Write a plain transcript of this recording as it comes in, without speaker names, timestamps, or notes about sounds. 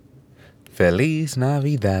Feliz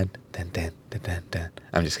Navidad. Dun, dun, dun, dun, dun.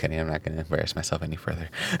 I'm just kidding. I'm not going to embarrass myself any further.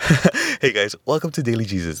 Hey guys, welcome to Daily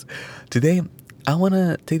Jesus. Today, I want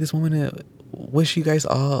to take this moment to wish you guys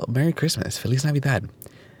all Merry Christmas. Feliz Navidad.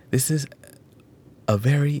 This is a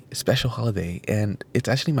very special holiday, and it's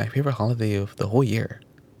actually my favorite holiday of the whole year.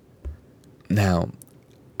 Now,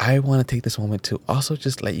 I want to take this moment to also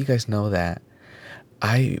just let you guys know that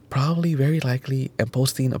I probably very likely am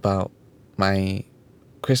posting about my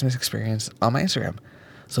Christmas experience on my Instagram.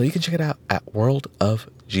 So you can check it out at World of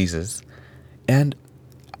Jesus. And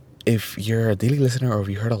if you're a daily listener or if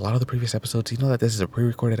you heard a lot of the previous episodes, you know that this is a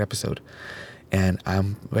pre-recorded episode. And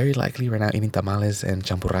I'm very likely right now eating tamales and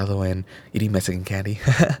champurrado and eating Mexican candy.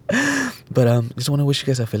 But just want to wish you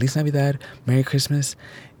guys a Feliz Navidad, Merry Christmas,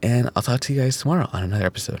 and I'll talk to you guys tomorrow on another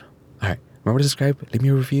episode. All right. Remember to subscribe, leave me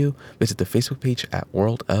a review, visit the Facebook page at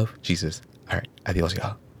World of Jesus. All right. Adios,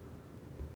 y'all.